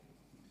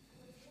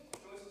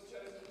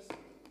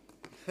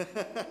Well,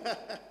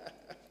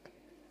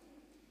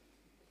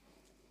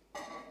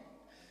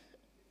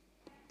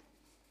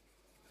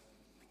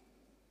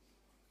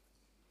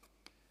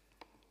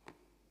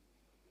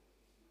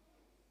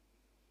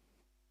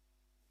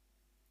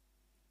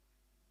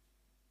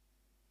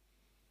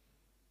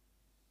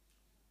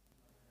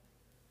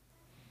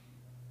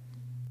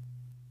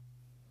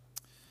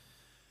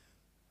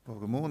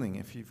 good morning.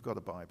 If you've got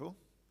a Bible,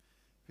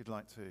 if you'd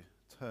like to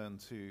turn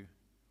to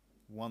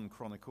 1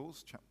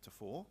 Chronicles chapter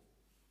 4.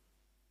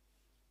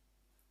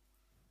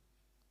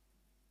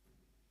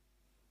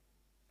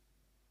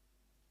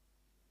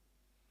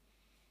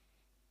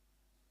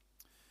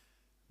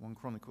 One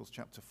Chronicles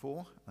chapter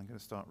 4, I'm going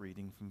to start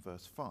reading from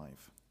verse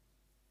 5.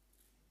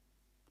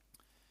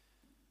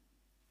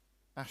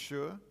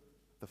 Ashur,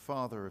 the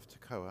father of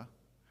Tekoa,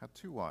 had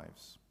 2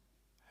 wives,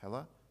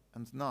 Helah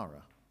and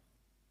Naarah.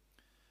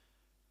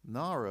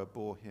 Naarah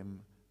bore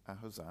him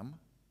Ahuzam,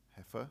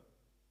 Hepher,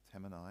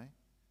 Temeni,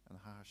 and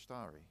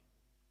Hahashtari.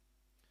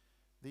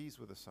 These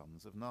were the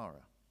sons of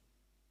Naarah.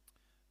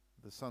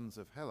 The sons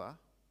of Helah,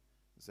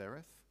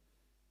 Zereth,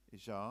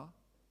 Ijar,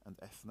 and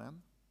Ethnan.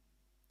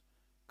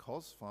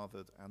 Koz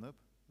fathered Anub,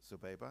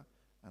 Zobeba,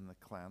 and the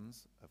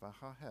clans of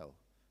Ahahel,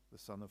 the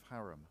son of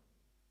Haram.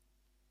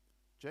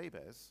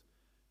 Jabez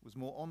was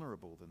more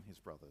honorable than his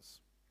brothers,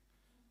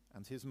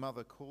 and his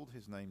mother called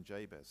his name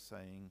Jabez,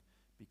 saying,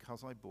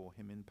 because I bore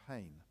him in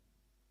pain.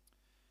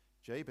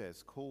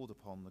 Jabez called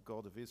upon the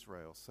God of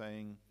Israel,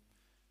 saying,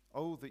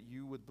 oh, that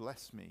you would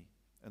bless me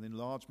and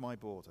enlarge my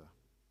border,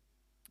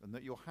 and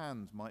that your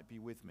hand might be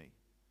with me,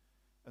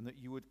 and that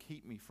you would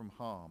keep me from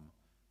harm,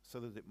 so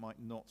that it might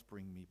not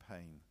bring me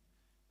pain.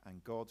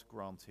 And God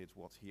granted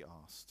what he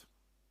asked.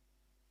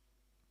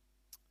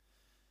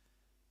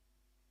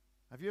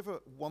 Have you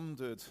ever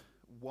wondered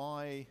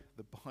why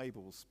the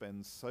Bible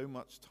spends so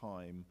much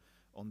time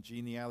on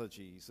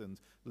genealogies and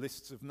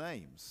lists of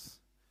names?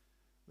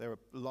 There are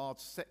large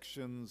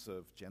sections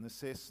of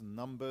Genesis and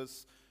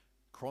Numbers,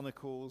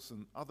 Chronicles,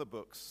 and other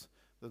books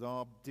that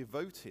are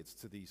devoted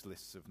to these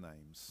lists of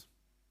names.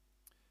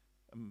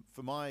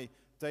 For my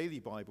daily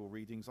Bible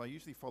readings, I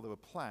usually follow a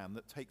plan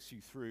that takes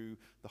you through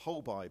the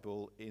whole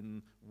Bible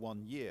in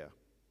 1 year.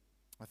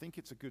 I think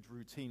it's a good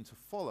routine to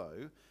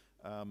follow,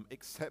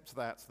 except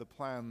that the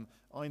plan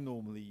I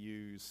normally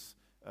use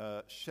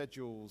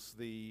schedules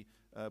the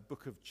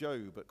book of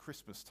Job at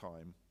Christmas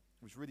time,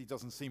 which really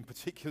doesn't seem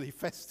particularly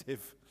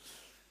festive.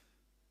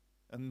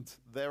 And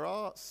there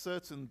are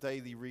certain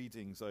daily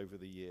readings over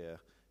the year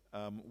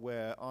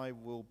where I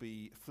will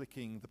be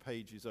flicking the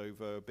pages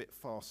over a bit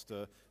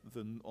faster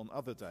than on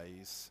other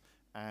days,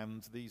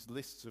 and these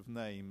lists of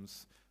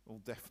names will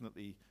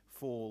definitely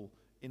fall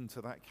into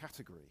that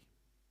category.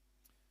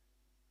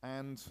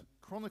 And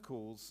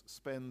Chronicles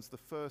spends the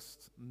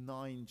first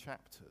 9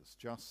 chapters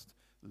just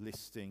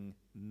listing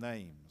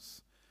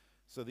names,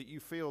 so that you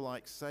feel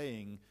like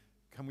saying,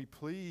 can we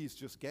please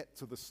just get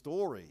to the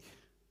story?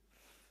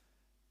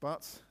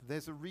 But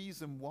there's a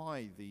reason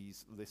why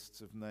these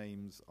lists of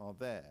names are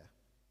there.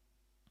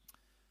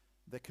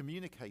 They're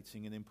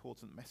communicating an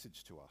important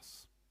message to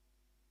us,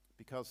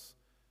 because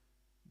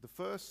the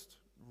first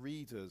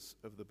readers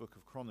of the book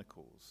of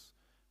Chronicles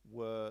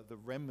were the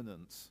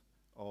remnant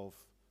of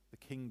the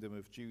kingdom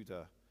of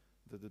Judah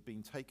that had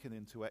been taken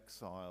into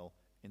exile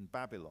in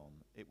Babylon.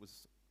 It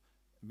was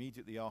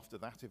immediately after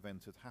that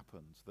event had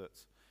happened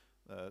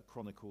that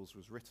Chronicles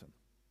was written.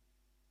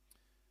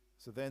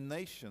 So their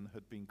nation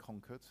had been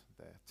conquered,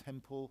 their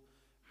temple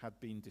had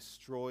been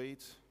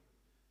destroyed,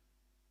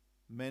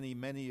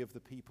 many of the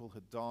people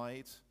had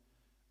died,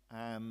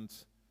 and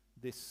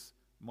this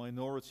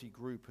minority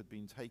group had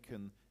been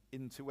taken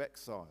into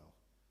exile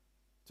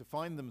to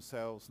find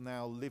themselves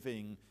now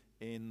living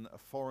in a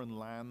foreign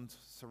land,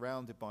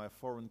 surrounded by a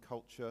foreign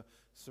culture,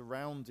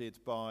 surrounded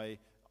by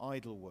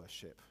idol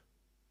worship,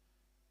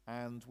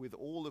 and with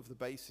all of the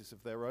basis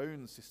of their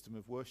own system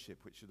of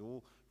worship, which had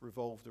all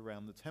revolved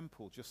around the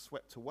temple, just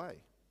swept away.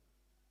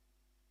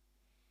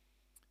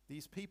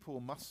 These people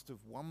must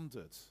have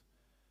wondered,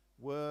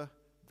 were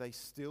they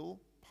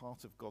still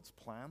part of God's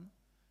plan?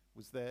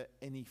 Was there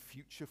any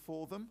future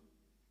for them?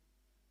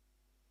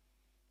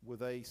 Were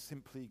they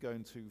simply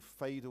going to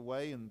fade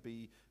away and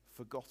be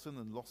forgotten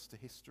and lost to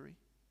history?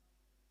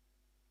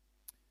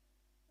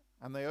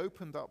 And they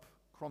opened up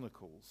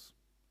Chronicles,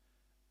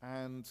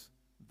 and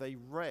they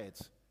read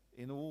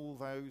in all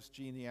those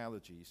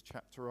genealogies,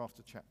 chapter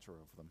after chapter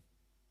of them,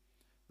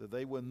 that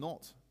they were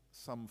not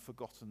some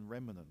forgotten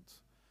remnant,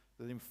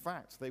 that in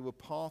fact they were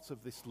part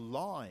of this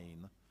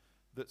line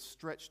that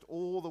stretched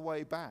all the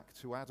way back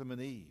to Adam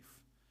and Eve,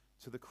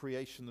 to the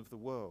creation of the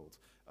world,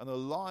 and a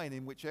line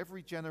in which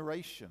every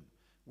generation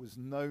was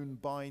known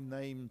by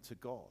name to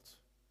God.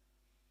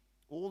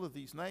 All of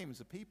these names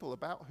are people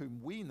about whom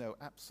we know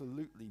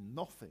absolutely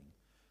nothing,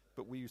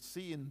 but we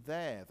see in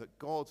there that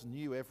God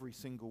knew every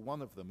single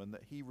one of them and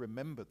that he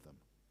remembered them.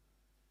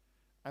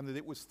 And that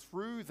it was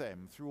through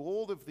them, through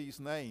all of these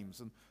names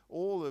and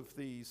all of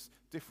these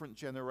different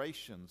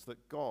generations,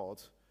 that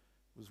God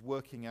was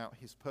working out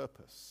his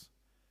purpose.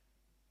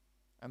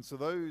 And so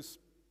those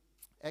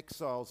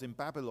exiles in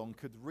Babylon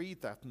could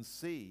read that and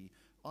see,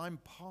 I'm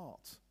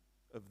part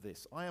of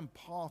this. I am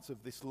part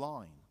of this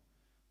line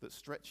that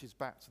stretches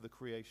back to the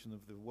creation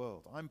of the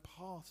world. I'm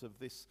part of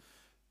this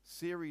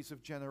series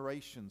of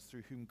generations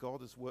through whom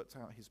God has worked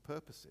out his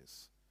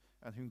purposes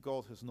and whom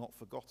God has not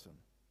forgotten.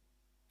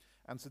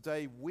 And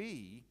today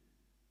we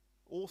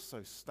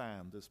also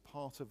stand as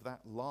part of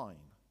that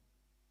line,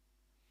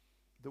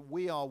 that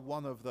we are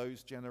one of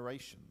those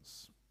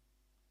generations,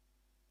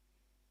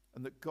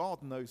 and that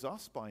God knows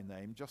us by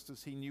name just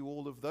as he knew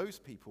all of those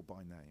people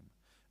by name,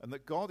 and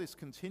that God is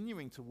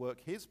continuing to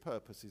work his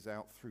purposes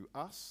out through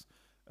us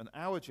and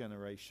our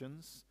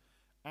generations,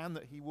 and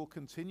that he will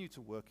continue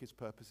to work his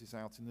purposes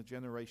out in the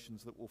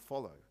generations that will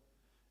follow,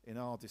 in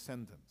our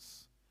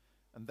descendants.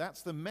 And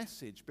that's the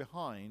message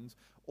behind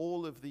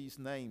all of these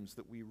names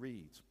that we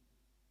read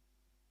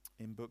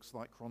in books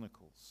like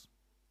Chronicles.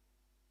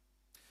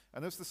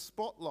 And as the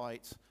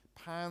spotlight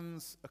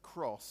pans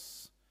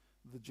across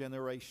the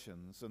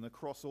generations and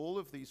across all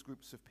of these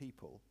groups of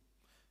people,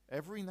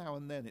 every now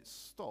and then it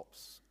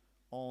stops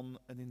on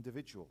an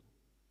individual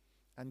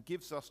and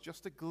gives us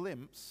just a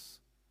glimpse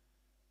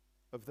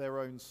of their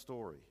own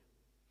story.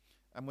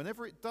 And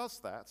whenever it does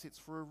that, it's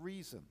for a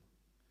reason.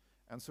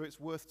 And so it's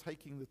worth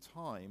taking the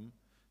time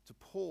to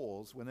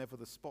pause whenever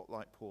the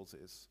spotlight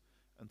pauses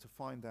and to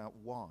find out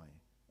why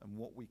and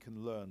what we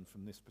can learn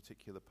from this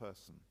particular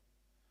person.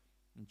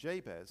 And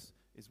Jabez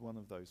is one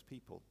of those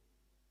people.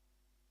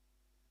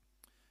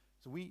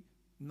 So we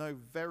know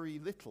very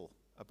little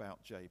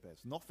about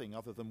Jabez, nothing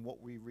other than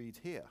what we read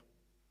here.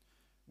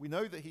 We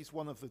know that he's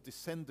one of the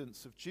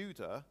descendants of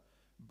Judah,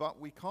 but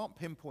we can't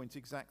pinpoint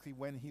exactly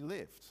when he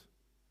lived.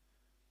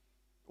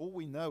 All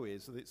we know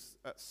is that it's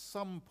at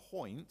some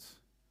point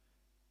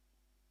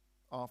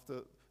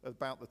after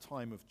about the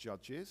time of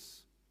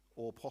Judges,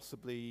 or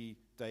possibly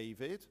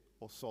David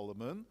or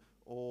Solomon,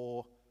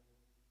 or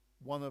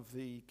one of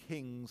the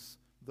kings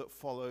that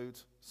followed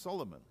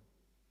Solomon.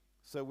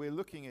 So we're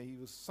looking at, he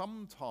was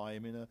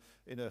sometime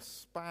in a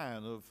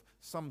span of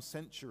some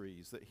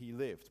centuries that he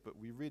lived, but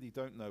we really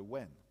don't know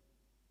when.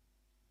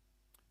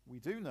 We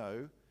do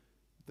know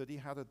that he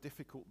had a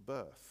difficult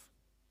birth.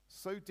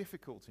 So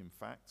difficult, in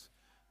fact,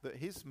 that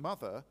his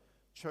mother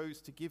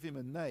chose to give him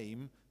a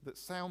name that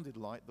sounded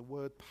like the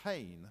word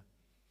pain,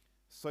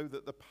 so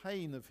that the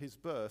pain of his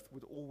birth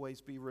would always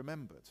be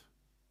remembered.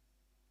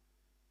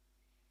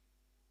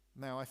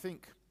 Now, I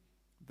think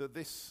that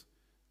this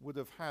would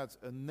have had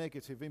a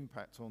negative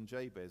impact on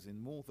Jabez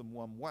in more than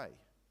one way.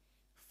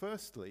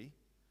 Firstly,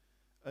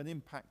 an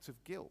impact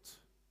of guilt.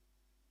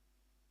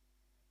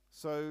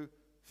 So,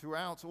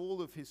 throughout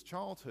all of his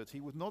childhood, he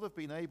would not have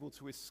been able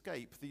to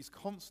escape these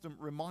constant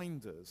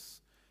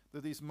reminders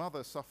that his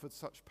mother suffered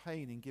such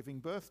pain in giving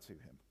birth to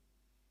him.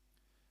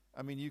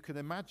 I mean, you can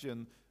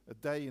imagine a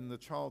day in the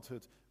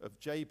childhood of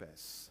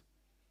Jabez.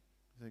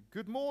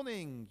 Good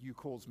morning, you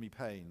cause me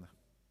pain.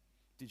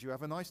 Did you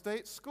have a nice day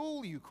at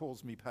school? You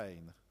cause me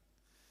pain.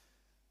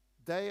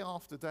 Day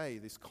after day,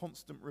 this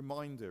constant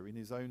reminder in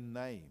his own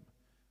name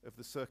of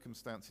the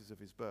circumstances of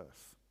his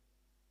birth.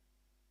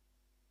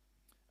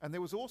 And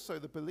there was also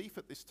the belief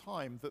at this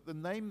time that the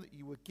name that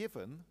you were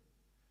given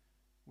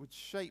would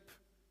shape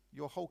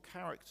your whole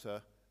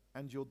character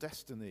and your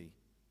destiny,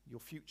 your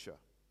future.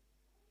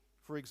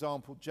 For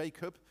example,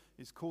 Jacob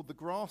is called the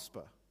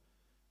grasper,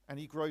 and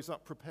he grows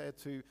up prepared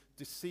to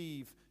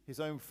deceive his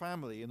own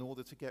family in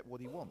order to get what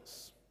he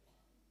wants.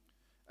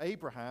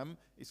 Abraham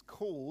is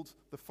called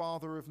the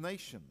father of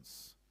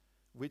nations,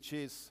 which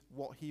is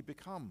what he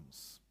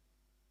becomes.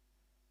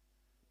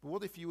 But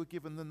what if you were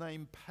given the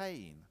name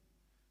Pain?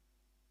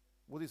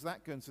 What is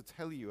that going to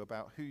tell you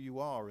about who you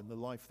are and the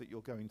life that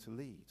you're going to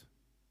lead?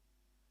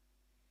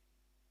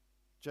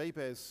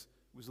 Jabez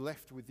was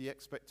left with the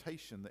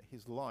expectation that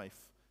his life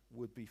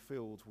would be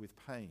filled with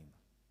pain.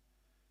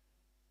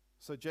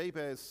 So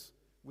Jabez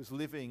was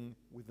living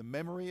with the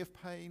memory of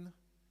pain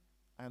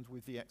and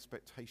with the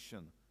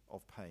expectation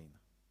of pain.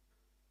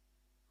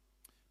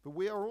 But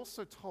we are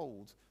also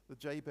told that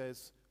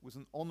Jabez was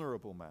an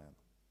honorable man,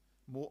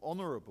 more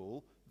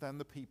honorable than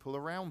the people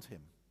around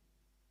him.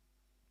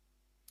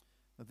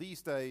 Now,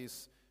 these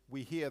days,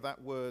 we hear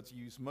that word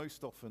used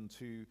most often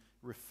to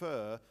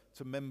refer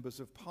to members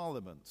of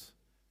parliament,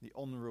 the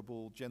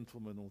honourable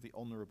gentleman or the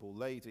honourable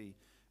lady,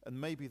 and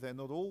maybe they're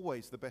not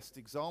always the best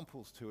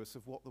examples to us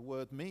of what the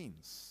word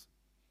means.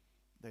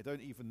 They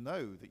don't even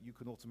know that you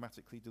can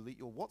automatically delete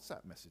your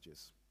WhatsApp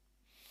messages.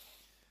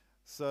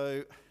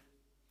 So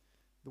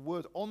the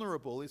word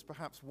honourable is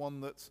perhaps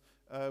one that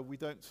we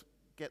don't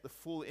get the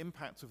full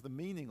impact of the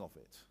meaning of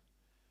it.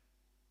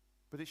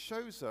 But it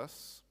shows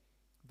us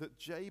that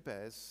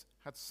Jabez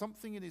had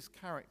something in his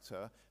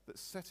character that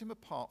set him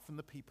apart from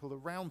the people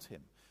around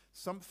him,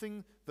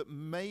 something that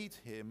made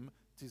him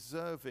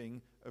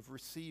deserving of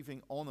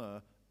receiving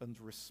honor and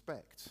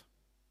respect.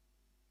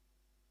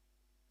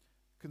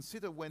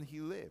 Consider when he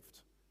lived.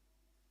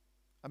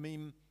 I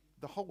mean,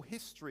 the whole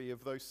history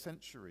of those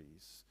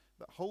centuries,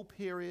 that whole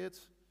period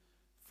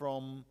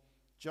from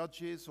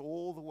Judges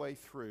all the way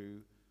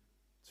through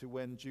to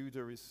when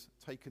Judah is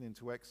taken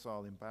into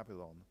exile in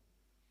Babylon.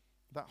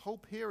 That whole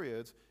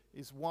period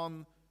is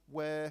one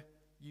where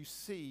you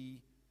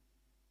see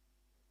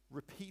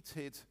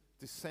repeated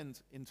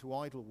descent into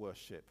idol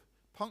worship,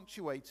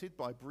 punctuated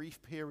by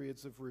brief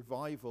periods of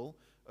revival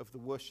of the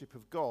worship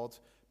of God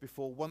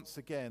before once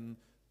again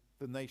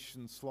the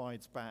nation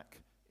slides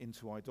back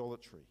into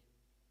idolatry.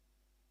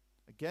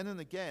 Again and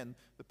again,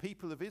 the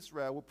people of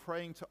Israel were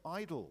praying to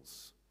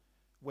idols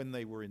when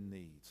they were in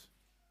need,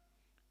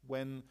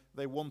 when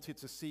they wanted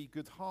to see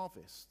good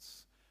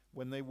harvests,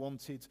 when they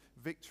wanted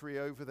victory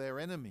over their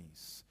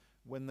enemies,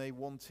 when they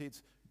wanted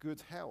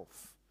good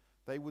health.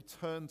 They would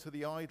turn to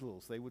the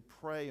idols. They would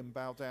pray and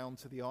bow down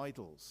to the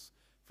idols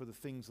for the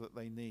things that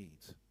they need.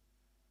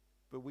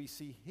 But we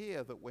see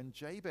here that when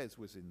Jabez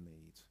was in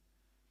need,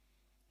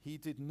 he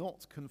did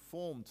not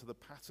conform to the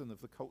pattern of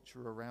the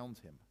culture around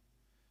him.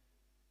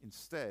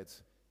 Instead,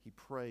 he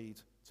prayed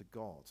to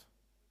God.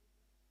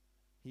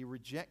 He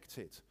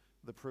rejected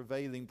the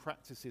prevailing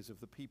practices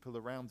of the people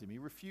around him. He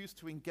refused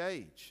to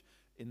engage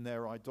in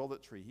their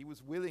idolatry. He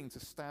was willing to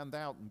stand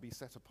out and be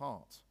set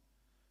apart.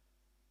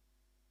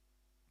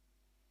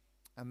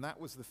 And that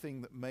was the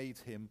thing that made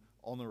him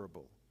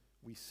honorable.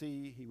 We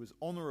see he was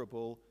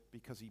honorable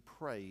because he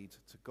prayed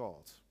to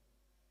God.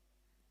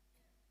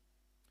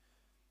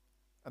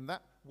 And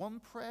that one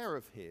prayer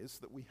of his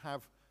that we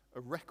have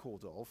a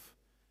record of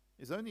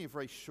is only a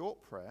very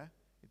short prayer.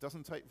 It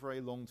doesn't take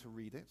very long to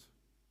read it.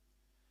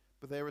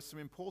 But there are some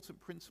important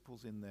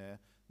principles in there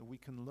that we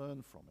can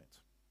learn from it.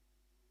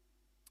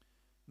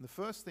 And the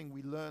first thing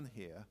we learn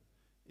here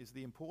is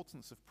the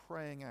importance of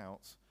praying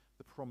out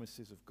the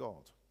promises of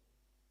God.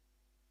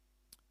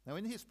 Now,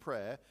 in his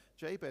prayer,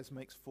 Jabez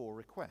makes 4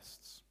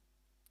 requests.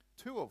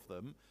 2 of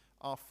them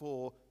are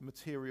for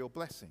material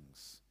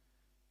blessings.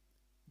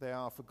 They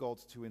are for God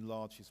to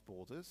enlarge his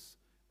borders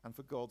and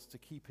for God to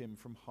keep him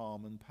from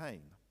harm and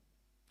pain.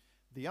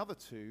 The other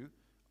 2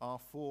 are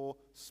for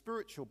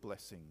spiritual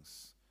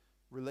blessings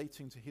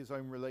relating to his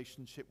own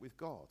relationship with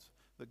God,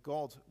 that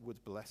God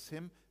would bless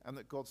him and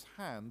that God's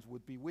hand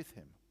would be with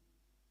him.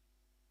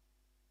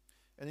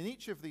 And in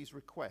each of these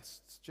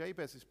requests,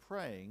 Jabez is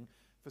praying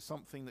for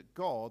something that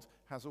God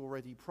has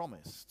already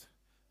promised,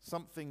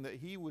 something that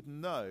he would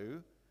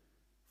know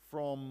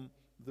from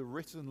the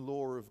written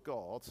law of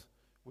God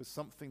was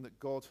something that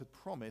God had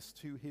promised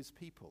to his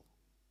people.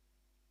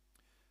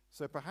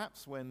 So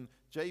perhaps when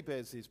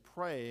Jabez is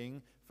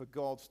praying for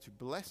God to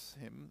bless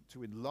him,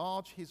 to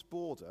enlarge his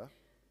border,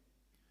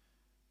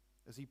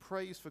 as he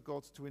prays for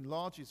God to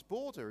enlarge his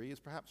border, he is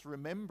perhaps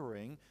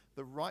remembering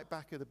that right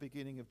back at the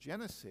beginning of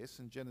Genesis,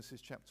 in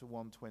Genesis chapter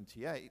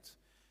 1:28,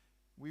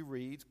 we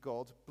read,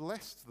 God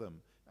blessed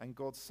them, and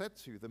God said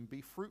to them,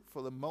 be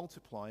fruitful and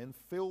multiply and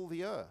fill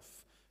the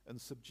earth and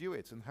subdue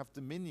it and have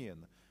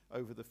dominion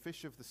over the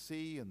fish of the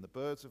sea and the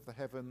birds of the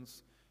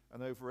heavens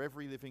and over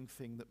every living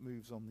thing that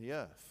moves on the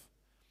earth.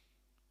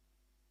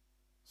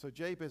 So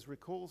Jabez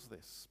recalls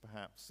this,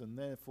 perhaps, and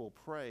therefore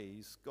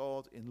prays,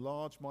 God,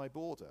 enlarge my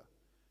border,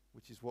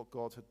 which is what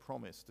God had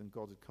promised and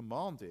God had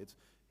commanded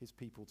his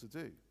people to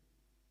do.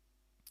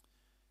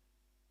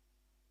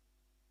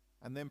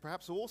 And then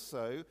perhaps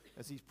also,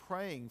 as he's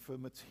praying for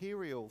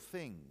material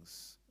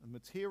things and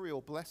material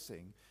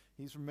blessing,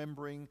 he's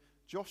remembering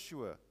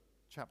Joshua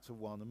chapter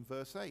 1 and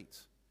verse 8,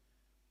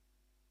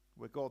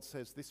 where God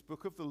says, this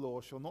book of the law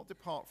shall not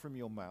depart from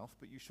your mouth,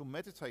 but you shall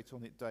meditate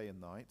on it day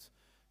and night,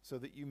 so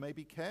that you may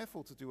be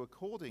careful to do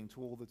according to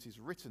all that is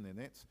written in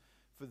it,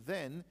 for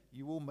then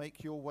you will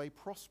make your way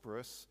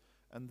prosperous,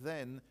 and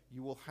then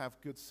you will have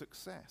good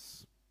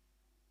success.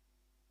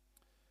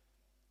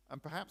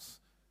 And perhaps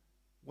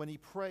when he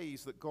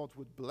prays that God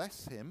would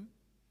bless him,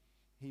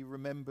 he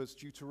remembers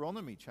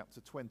Deuteronomy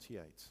chapter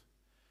 28,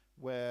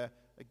 where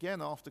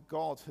again after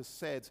God has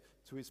said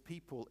to his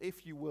people,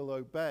 if you will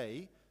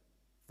obey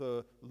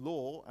the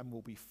law and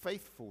will be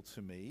faithful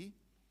to me,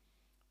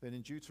 then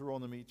in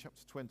Deuteronomy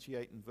chapter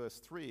 28 and verse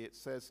 3 it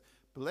says,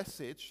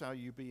 blessed shall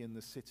you be in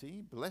the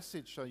city,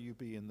 blessed shall you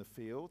be in the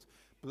field,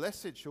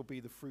 blessed shall be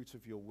the fruit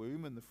of your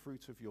womb and the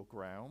fruit of your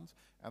ground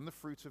and the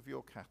fruit of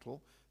your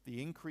cattle, the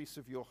increase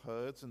of your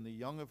herds and the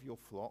young of your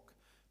flock.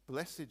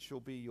 Blessed shall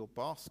be your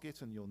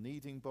basket and your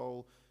kneading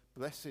bowl.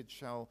 Blessed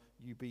shall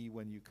you be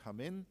when you come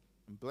in,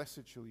 and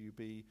blessed shall you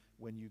be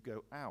when you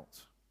go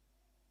out.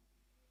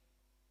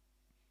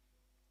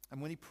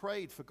 And when he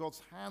prayed for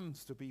God's hand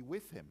to be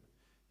with him,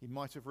 he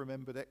might have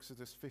remembered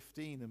Exodus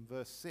 15 and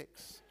verse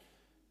 6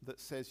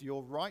 that says,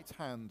 your right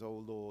hand,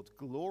 O Lord,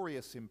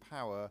 glorious in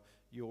power,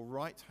 your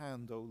right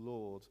hand, O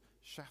Lord,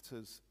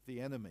 shatters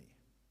the enemy.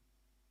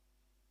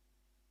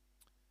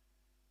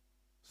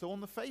 So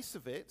on the face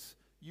of it,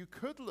 you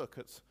could look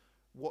at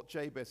what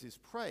Jabez is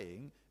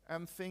praying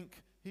and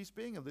think he's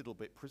being a little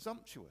bit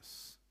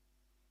presumptuous.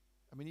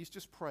 I mean, he's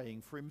just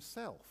praying for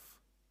himself.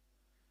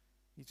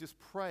 He's just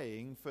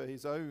praying for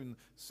his own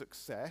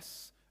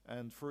success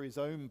and for his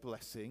own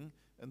blessing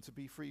and to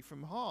be free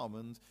from harm.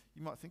 And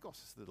you might think, oh,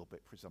 this is a little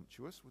bit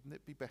presumptuous. Wouldn't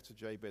it be better,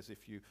 Jabez,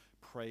 if you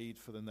prayed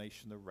for the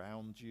nation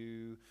around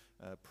you,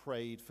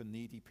 prayed for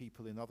needy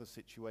people in other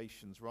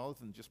situations, rather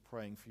than just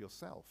praying for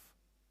yourself?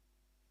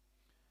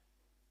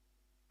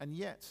 And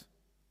yet,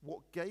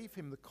 what gave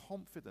him the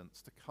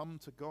confidence to come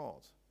to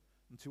God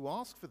and to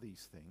ask for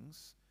these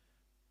things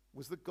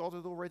was that God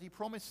had already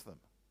promised them.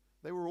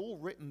 They were all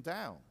written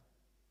down.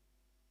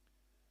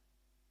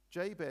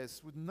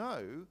 Jabez would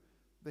know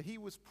that he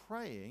was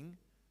praying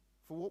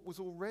for what was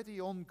already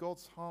on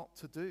God's heart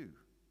to do,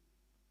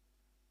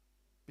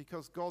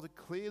 because God had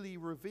clearly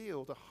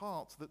revealed a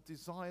heart that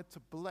desired to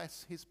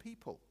bless his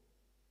people.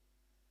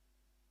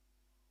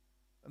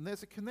 And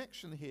there's a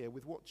connection here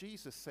with what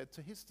Jesus said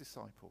to his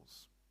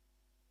disciples.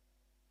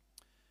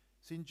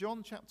 See, in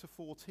John chapter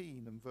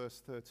 14 and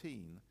verse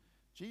 13,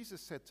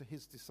 Jesus said to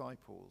his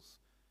disciples,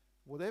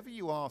 "Whatever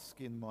you ask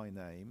in my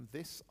name,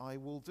 this I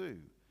will do,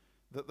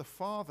 that the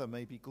Father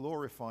may be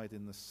glorified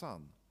in the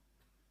Son.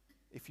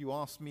 If you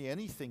ask me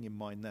anything in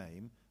my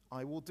name,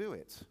 I will do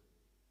it."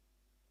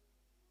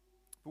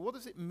 But what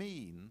does it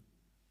mean,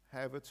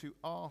 however, to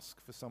ask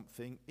for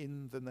something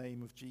in the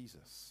name of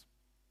Jesus?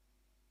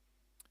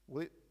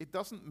 Well, it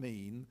doesn't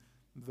mean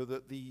that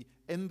at the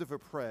end of a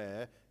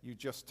prayer, you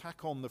just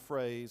tack on the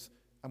phrase,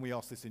 "And we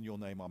ask this in your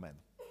name, amen."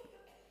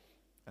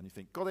 And you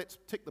think, got it,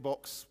 tick the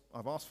box,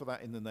 I've asked for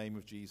that in the name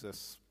of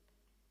Jesus,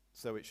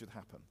 so it should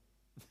happen.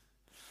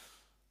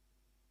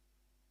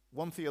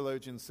 One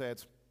theologian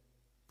said,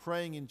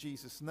 praying in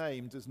Jesus'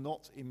 name does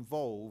not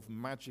involve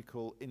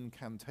magical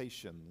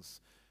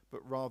incantations,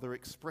 but rather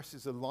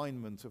expresses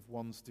alignment of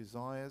one's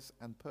desires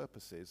and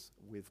purposes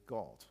with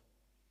God.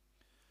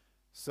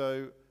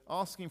 So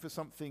asking for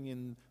something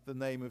in the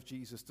name of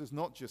Jesus does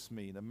not just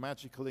mean a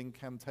magical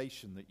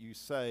incantation that you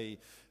say,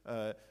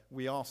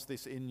 we ask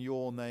this in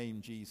your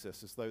name,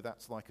 Jesus, as though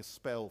that's like a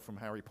spell from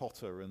Harry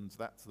Potter and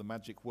that's the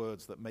magic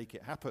words that make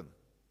it happen.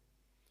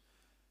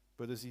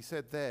 But as he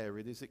said there,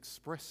 it is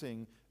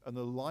expressing an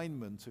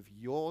alignment of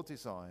your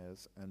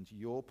desires and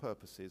your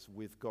purposes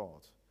with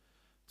God.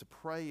 To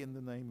pray in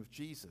the name of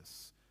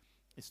Jesus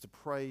is to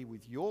pray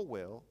with your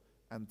will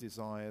and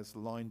desires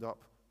lined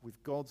up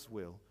with God's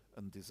will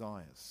and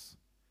desires.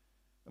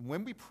 And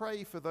when we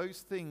pray for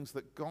those things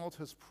that God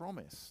has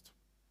promised,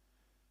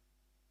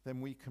 then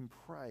we can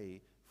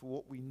pray for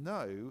what we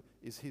know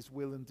is his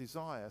will and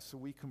desire. So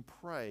we can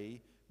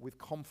pray with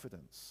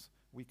confidence.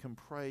 We can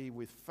pray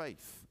with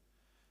faith,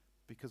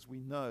 because we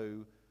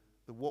know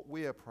that what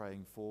we are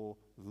praying for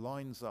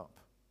lines up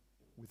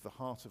with the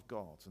heart of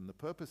God and the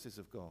purposes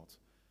of God,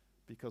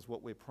 because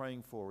what we're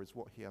praying for is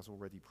what he has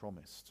already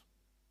promised.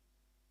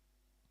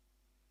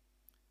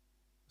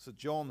 So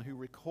John, who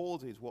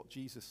recorded what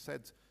Jesus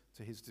said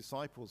to his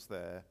disciples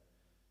there,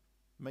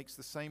 makes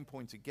the same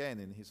point again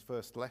in his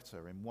first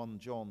letter in 1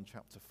 John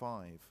chapter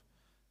 5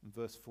 and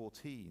verse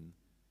 14.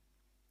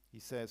 He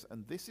says,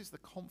 "And this is the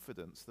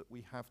confidence that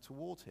we have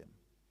toward him,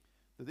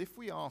 that if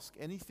we ask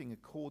anything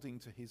according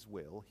to his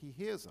will, he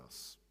hears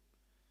us.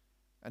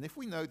 And if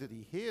we know that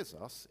he hears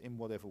us in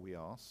whatever we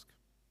ask,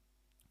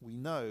 we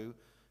know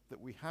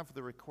that we have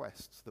the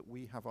requests that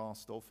we have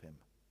asked of him."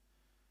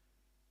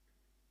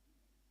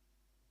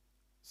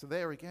 So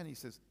there again he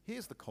says,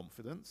 here's the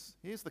confidence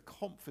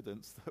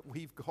that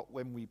we've got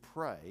when we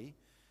pray,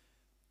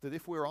 that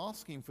if we're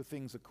asking for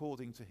things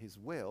according to his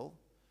will,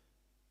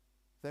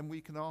 then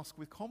we can ask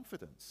with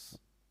confidence,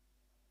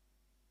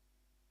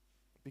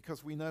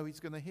 because we know he's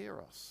going to hear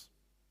us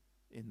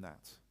in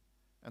that.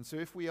 And so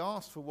if we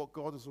ask for what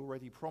God has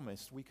already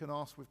promised, we can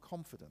ask with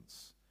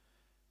confidence,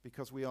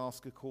 because we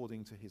ask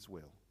according to his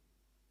will.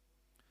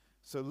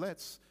 So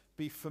let's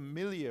be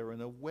familiar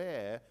and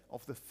aware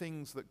of the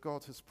things that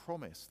God has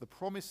promised, the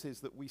promises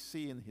that we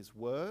see in his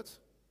word,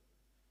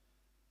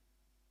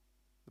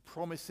 the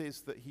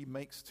promises that he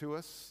makes to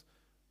us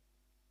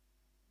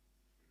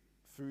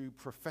through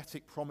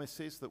prophetic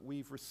promises that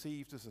we've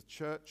received as a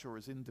church or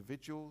as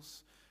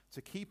individuals,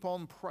 to keep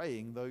on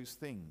praying those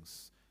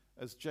things,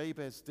 as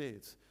Jabez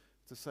did,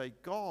 to say,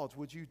 "God,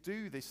 would you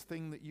do this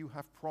thing that you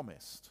have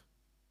promised?"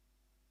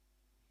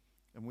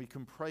 And we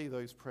can pray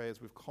those prayers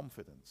with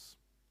confidence.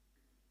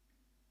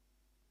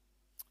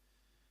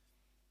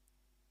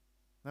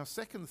 Now,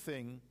 second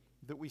thing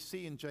that we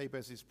see in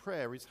Jabez's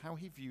prayer is how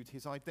he viewed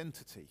his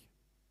identity.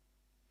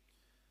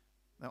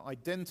 Now,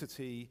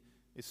 identity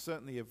is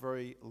certainly a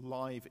very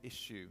live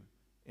issue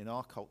in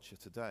our culture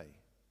today.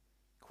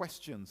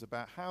 Questions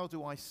about how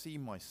do I see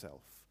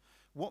myself?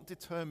 What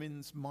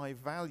determines my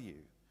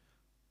value?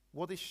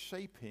 What is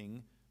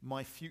shaping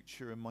my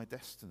future and my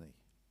destiny?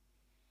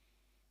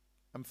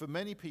 And for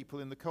many people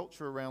in the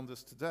culture around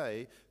us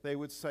today, they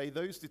would say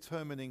those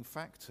determining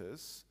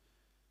factors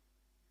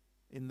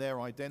in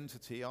their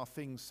identity are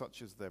things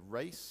such as their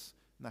race,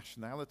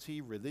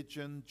 nationality,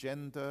 religion,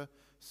 gender,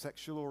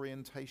 sexual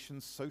orientation,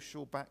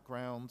 social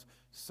background,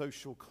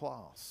 social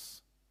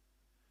class.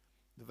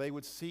 They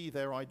would see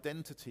their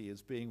identity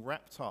as being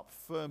wrapped up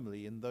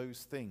firmly in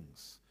those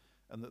things,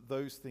 and that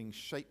those things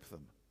shape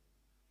them.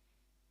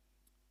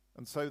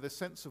 And so their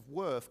sense of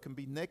worth can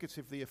be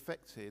negatively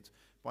affected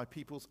by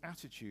people's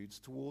attitudes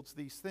towards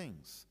these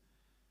things,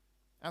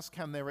 as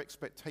can their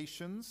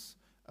expectations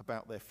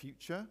about their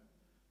future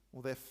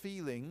or their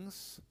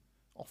feelings,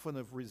 often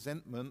of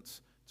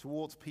resentment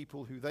towards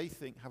people who they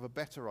think have a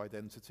better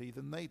identity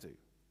than they do.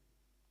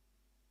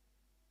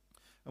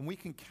 And we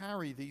can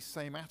carry these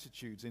same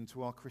attitudes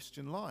into our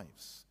Christian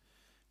lives.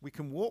 We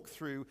can walk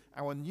through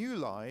our new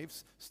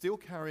lives still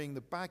carrying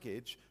the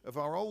baggage of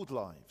our old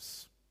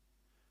lives.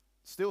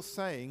 Still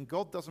saying,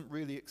 God doesn't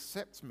really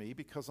accept me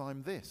because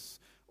I'm this,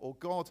 or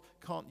God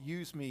can't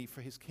use me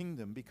for his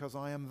kingdom because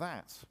I am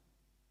that.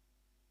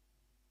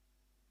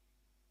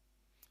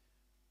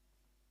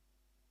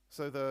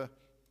 So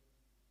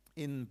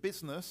in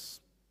business,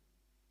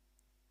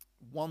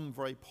 one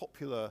very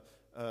popular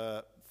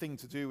thing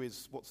to do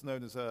is what's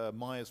known as a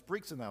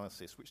Myers-Briggs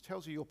analysis, which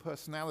tells you your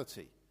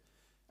personality.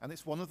 And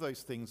it's one of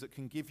those things that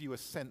can give you a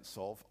sense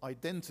of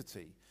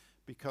identity,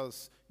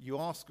 because you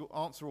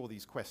answer all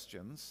these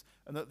questions,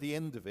 and at the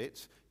end of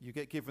it, you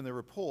get given a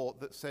report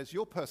that says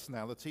your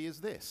personality is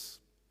this,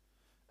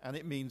 and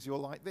it means you're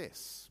like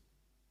this.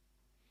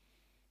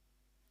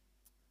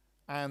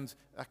 And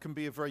that can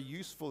be a very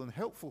useful and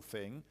helpful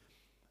thing,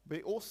 but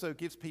it also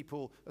gives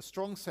people a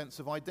strong sense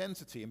of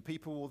identity, and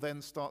people will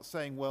then start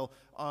saying, well,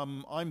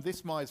 I'm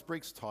this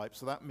Myers-Briggs type,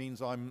 so that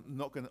means I'm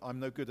no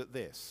good at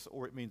this,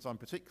 or it means I'm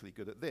particularly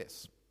good at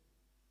this.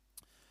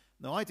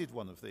 Now, I did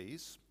one of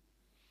these,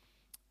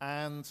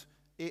 and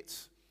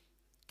it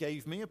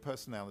gave me a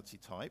personality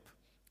type,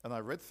 and I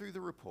read through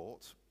the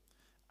report,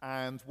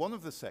 and one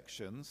of the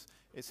sections,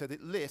 it said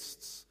it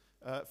lists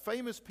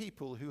famous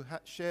people who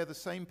share the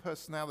same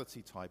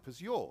personality type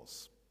as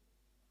yours.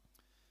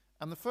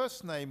 And the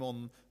first name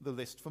on the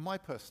list for my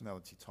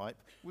personality type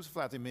was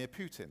Vladimir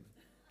Putin.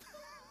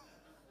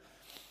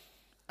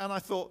 And I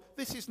thought,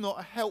 this is not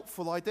a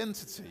helpful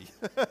identity.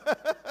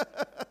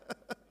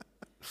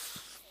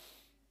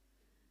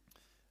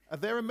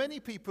 And there are many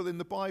people in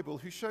the Bible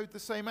who showed the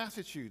same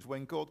attitude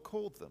when God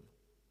called them.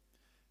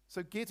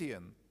 So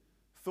Gideon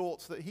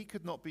thought that he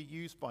could not be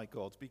used by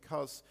God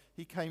because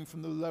he came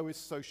from the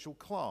lowest social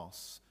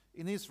class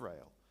in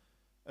Israel.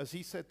 As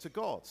he said to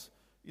God,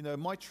 you know,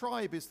 my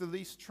tribe is the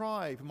least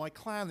tribe, my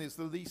clan is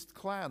the least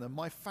clan, and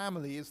my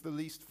family is the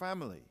least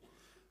family.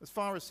 As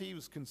far as he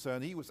was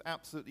concerned, he was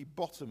absolutely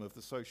bottom of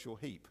the social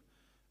heap.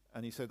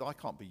 And he said, I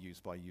can't be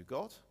used by you,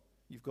 God.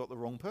 You've got the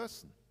wrong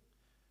person.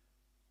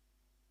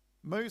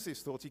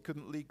 Moses thought he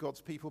couldn't lead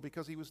God's people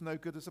because he was no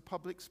good as a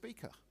public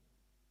speaker.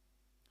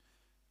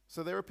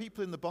 So there are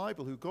people in the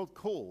Bible who God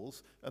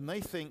calls, and they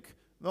think,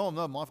 no,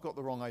 I've got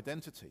the wrong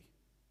identity.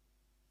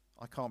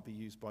 I can't be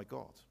used by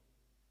God.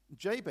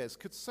 Jabez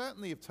could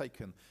certainly have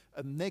taken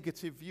a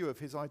negative view of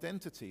his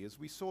identity, as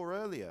we saw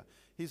earlier.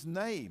 His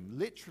name,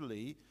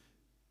 literally,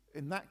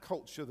 in that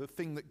culture, the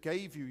thing that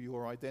gave you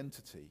your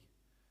identity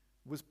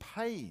was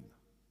pain.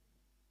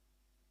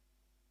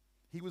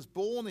 He was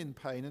born in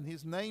pain, and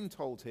his name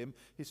told him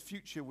his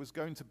future was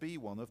going to be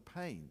one of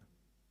pain.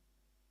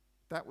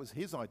 That was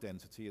his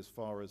identity as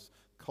far as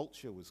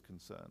culture was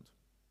concerned.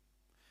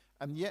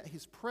 And yet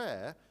his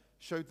prayer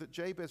showed that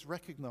Jabez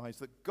recognized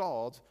that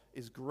God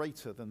is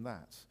greater than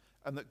that,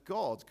 and that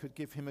God could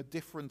give him a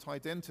different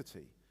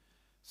identity.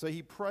 So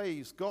he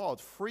prays,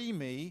 God, free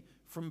me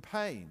from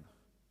pain.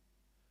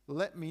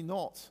 Let me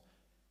not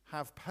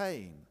have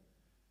pain.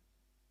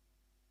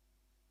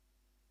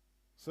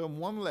 So on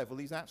one level,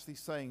 he's actually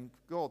saying,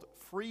 God,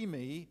 free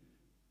me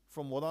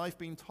from what I've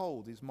been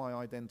told is my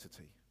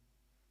identity,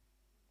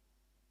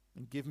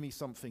 and give me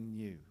something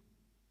new.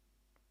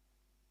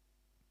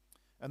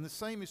 And the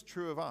same is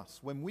true of us.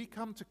 When we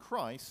come to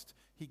Christ,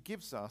 he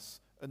gives us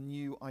a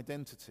new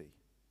identity.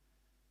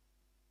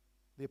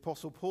 The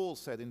Apostle Paul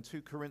said in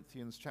 2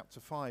 Corinthians chapter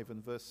 5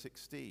 and verse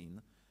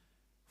 16,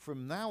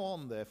 from now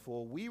on,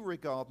 therefore, we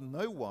regard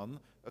no one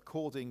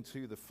according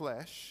to the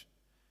flesh,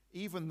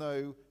 even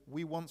though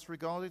we once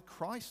regarded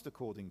Christ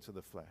according to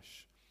the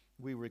flesh.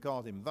 We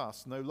regard him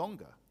thus no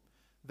longer.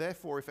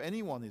 Therefore, if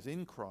anyone is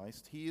in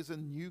Christ, he is a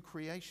new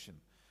creation.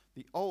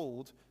 The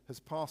old has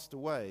passed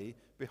away.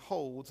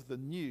 Behold, the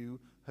new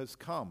has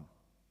come.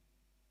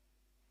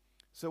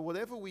 So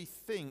whatever we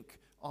think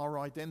our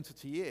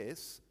identity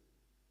is,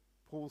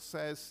 Paul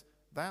says,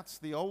 that's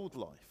the old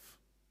life.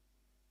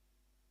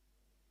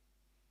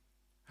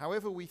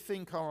 However we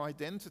think our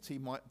identity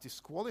might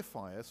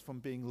disqualify us from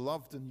being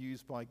loved and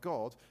used by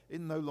God,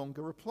 it no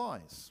longer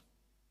applies.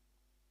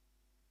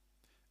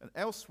 And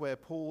elsewhere,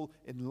 Paul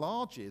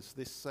enlarges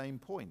this same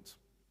point.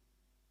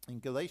 In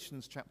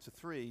Galatians chapter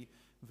 3,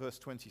 verse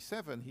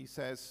 27, he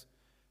says,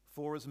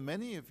 for as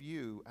many of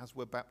you as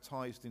were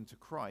baptized into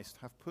Christ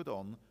have put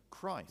on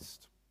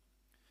Christ.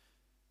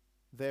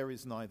 There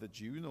is neither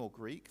Jew nor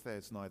Greek,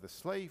 there's neither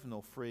slave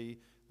nor free,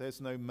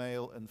 there's no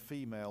male and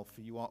female,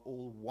 for you are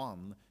all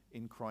one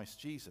in Christ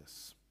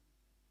Jesus.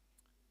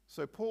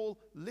 So Paul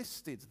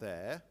listed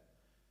there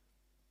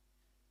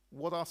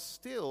what are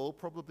still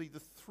probably the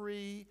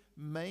three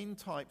main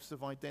types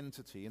of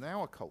identity in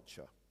our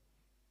culture,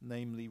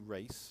 namely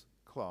race,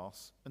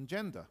 class, and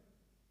gender.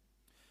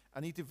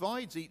 And he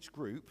divides each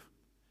group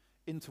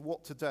into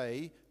what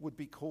today would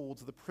be called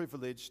the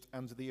privileged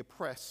and the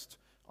oppressed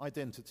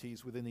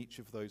identities within each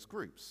of those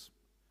groups.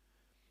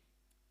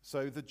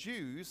 So the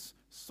Jews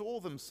saw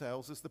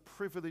themselves as the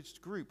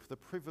privileged group, the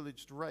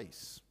privileged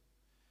race,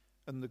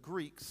 and the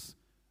Greeks,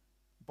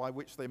 by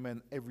which they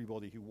meant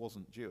everybody who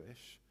wasn't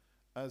Jewish,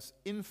 as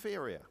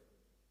inferior.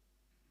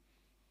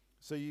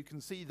 So you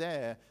can see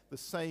there the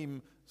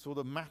same sort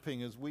of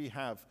mapping as we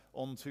have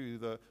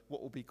onto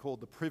what will be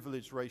called the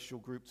privileged racial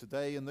group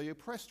today and the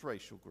oppressed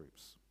racial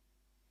groups.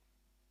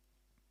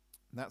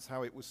 And that's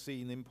how it was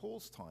seen in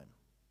Paul's time.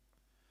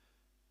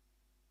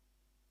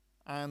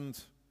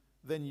 And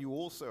then you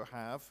also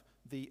have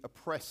the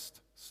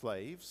oppressed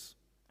slaves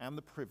and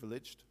the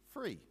privileged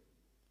free.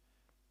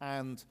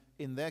 And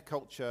in their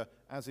culture,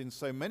 as in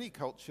so many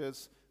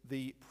cultures,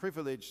 the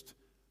privileged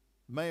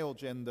male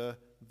gender,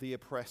 the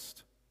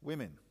oppressed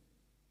women.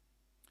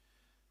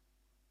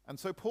 And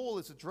so Paul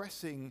is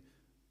addressing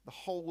the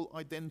whole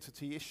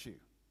identity issue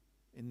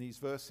in these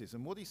verses.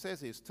 And what he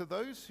says is, to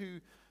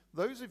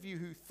those of you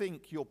who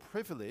think you're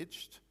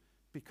privileged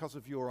because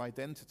of your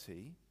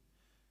identity,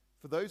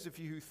 for those of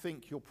you who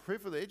think you're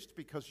privileged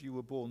because you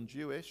were born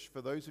Jewish,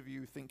 for those of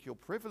you who think you're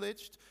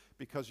privileged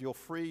because you're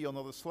free, you're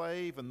not a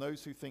slave, and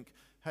those who think,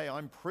 hey,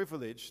 I'm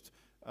privileged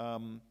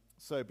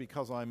so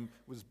because I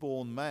was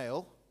born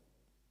male,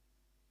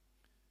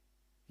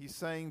 he's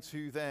saying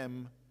to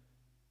them,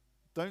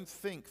 don't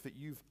think that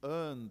you've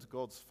earned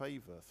God's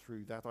favor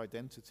through that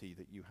identity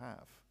that you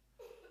have.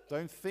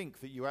 Don't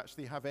think that you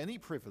actually have any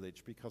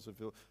privilege because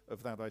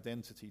of that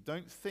identity.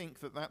 Don't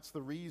think that that's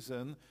the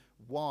reason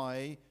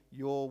why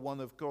you're one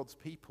of God's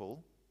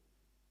people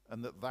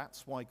and that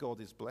that's why God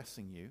is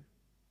blessing you.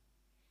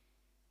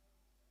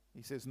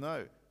 He says,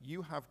 no,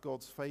 you have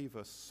God's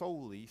favor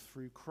solely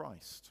through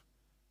Christ,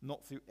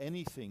 not through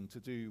anything to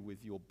do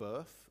with your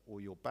birth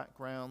or your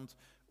background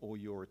or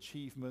your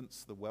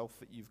achievements, the wealth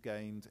that you've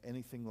gained,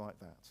 anything like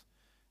that.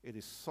 It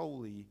is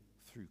solely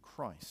through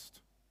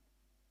Christ.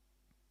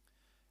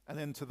 And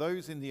then to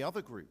those in the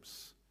other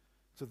groups,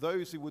 to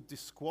those who would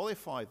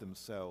disqualify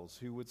themselves,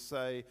 who would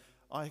say,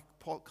 I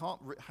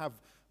can't have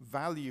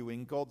value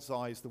in God's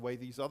eyes the way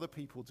these other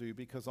people do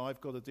because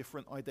I've got a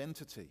different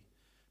identity,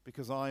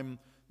 because I'm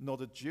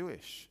not a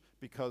Jewish,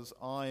 because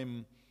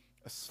I'm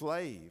a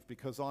slave,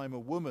 because I'm a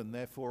woman,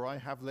 therefore I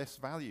have less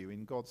value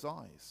in God's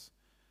eyes.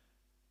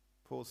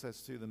 Paul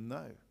says to them,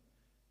 no,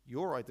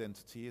 your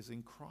identity is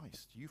in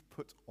Christ. You've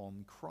put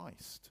on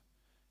Christ.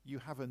 You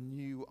have a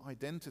new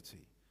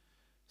identity.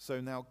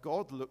 So now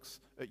God looks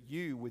at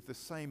you with the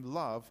same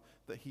love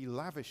that he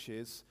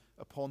lavishes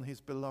upon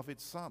his beloved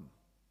Son.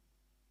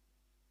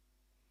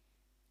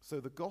 So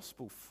the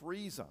gospel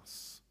frees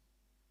us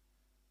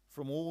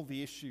from all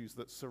the issues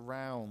that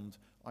surround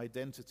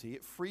identity.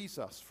 It frees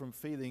us from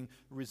feeling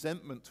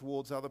resentment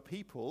towards other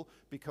people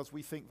because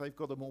we think they've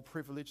got a more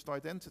privileged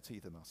identity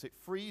than us. It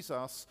frees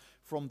us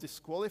from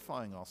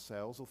disqualifying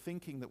ourselves or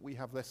thinking that we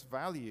have less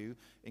value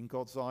in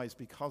God's eyes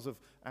because of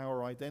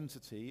our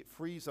identity. It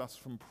frees us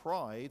from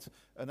pride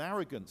and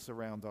arrogance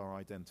around our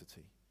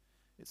identity.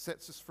 It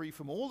sets us free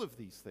from all of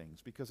these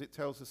things because it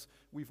tells us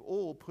we've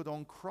all put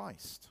on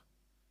Christ.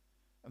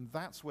 And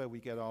that's where we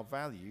get our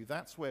value.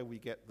 That's where we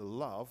get the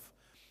love.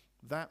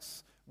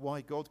 That's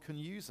why God can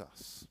use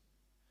us.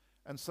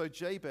 And so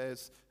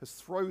Jabez has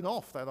thrown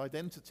off that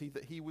identity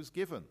that he was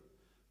given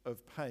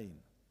of pain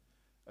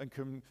and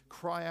can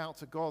cry out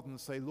to God and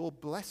say,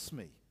 Lord, bless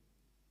me.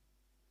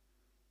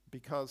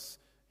 Because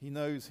he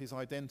knows his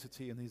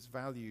identity and his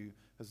value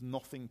has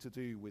nothing to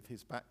do with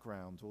his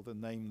background or the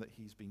name that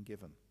he's been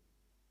given.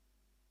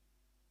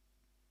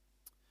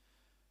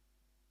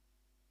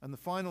 And the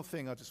final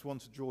thing I just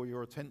want to draw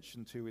your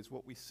attention to is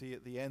what we see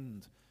at the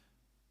end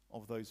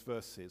of those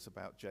verses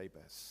about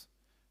Jabez,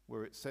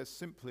 where it says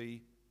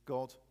simply,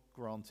 God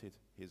granted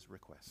his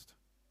request.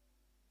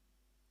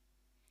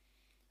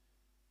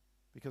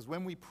 Because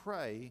when we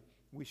pray,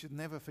 we should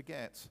never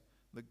forget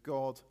that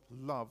God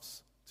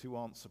loves to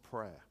answer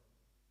prayer.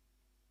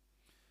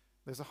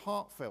 There's a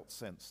heartfelt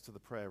sense to the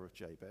prayer of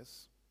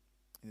Jabez,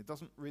 and it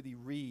doesn't really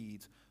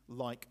read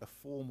like a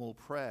formal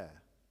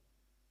prayer.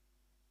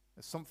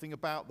 There's something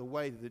about the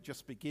way that it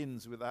just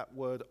begins with that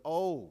word,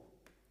 oh,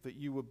 that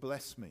you would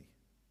bless me.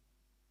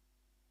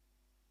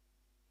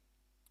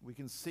 We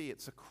can see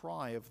it's a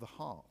cry of the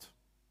heart.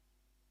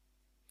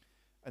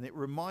 And it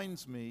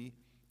reminds me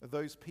of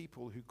those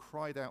people who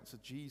cried out to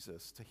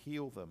Jesus to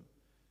heal them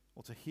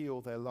or to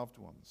heal their loved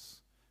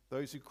ones.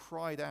 Those who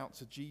cried out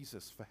to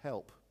Jesus for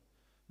help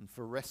and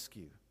for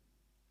rescue.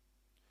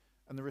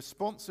 And the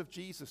response of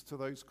Jesus to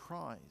those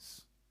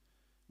cries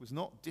was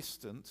not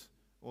distant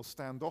or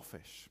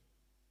standoffish.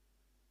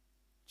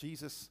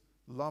 Jesus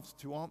loved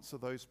to answer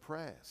those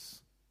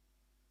prayers.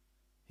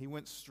 He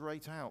went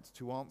straight out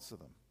to answer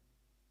them.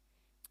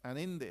 And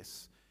in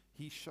this,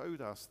 he showed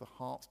us the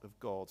heart of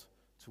God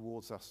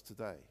towards us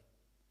today.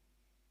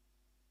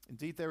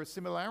 Indeed, there are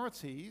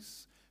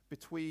similarities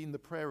between the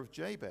prayer of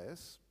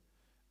Jabez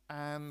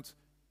and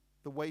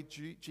the way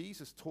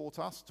Jesus taught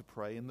us to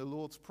pray in the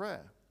Lord's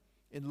Prayer.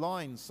 In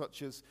lines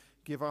such as,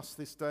 "Give us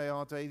this day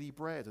our daily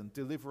bread and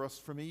deliver us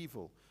from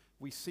evil,"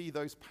 we see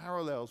those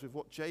parallels with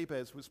what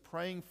Jabez was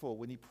praying for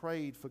when he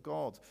prayed for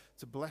God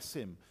to bless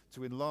him,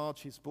 to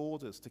enlarge his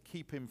borders, to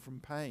keep him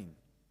from pain.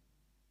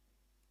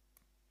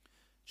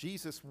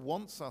 Jesus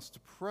wants us to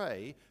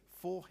pray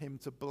for him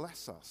to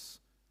bless us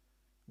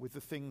with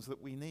the things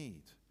that we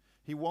need.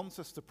 He wants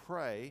us to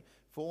pray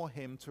for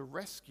him to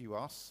rescue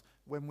us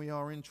when we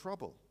are in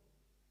trouble.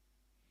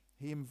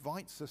 He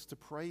invites us to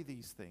pray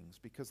these things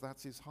because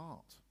that's his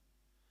heart.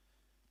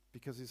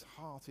 Because his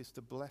heart is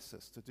to bless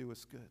us, to do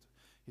us good.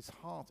 His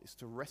heart is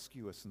to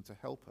rescue us and to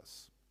help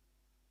us.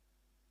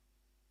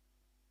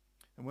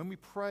 And when we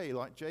pray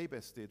like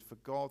Jabez did for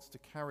God to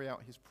carry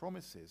out his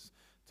promises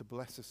to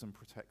bless us and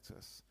protect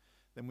us,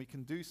 then we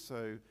can do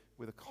so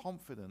with a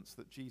confidence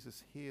that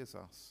Jesus hears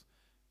us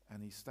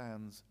and he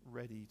stands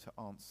ready to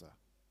answer.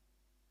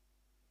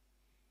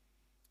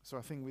 So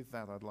I think with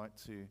that I'd like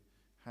to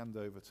hand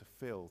over to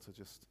Phil to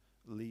just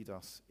lead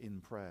us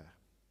in prayer.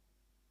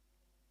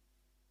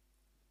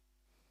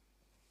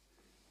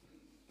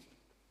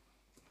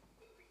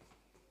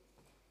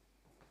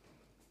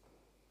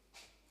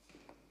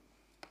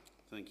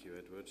 Thank you,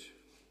 Edward.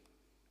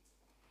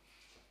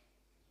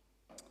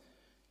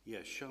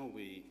 Yes, shall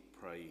we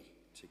pray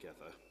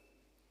together?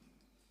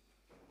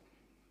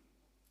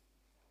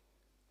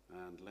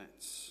 And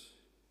let's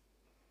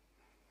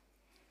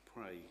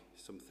pray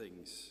some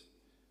things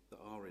that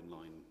are in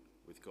line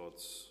with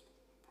God's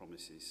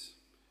promises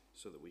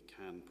so that we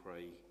can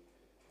pray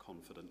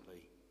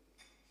confidently.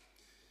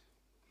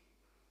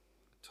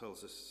 It tells us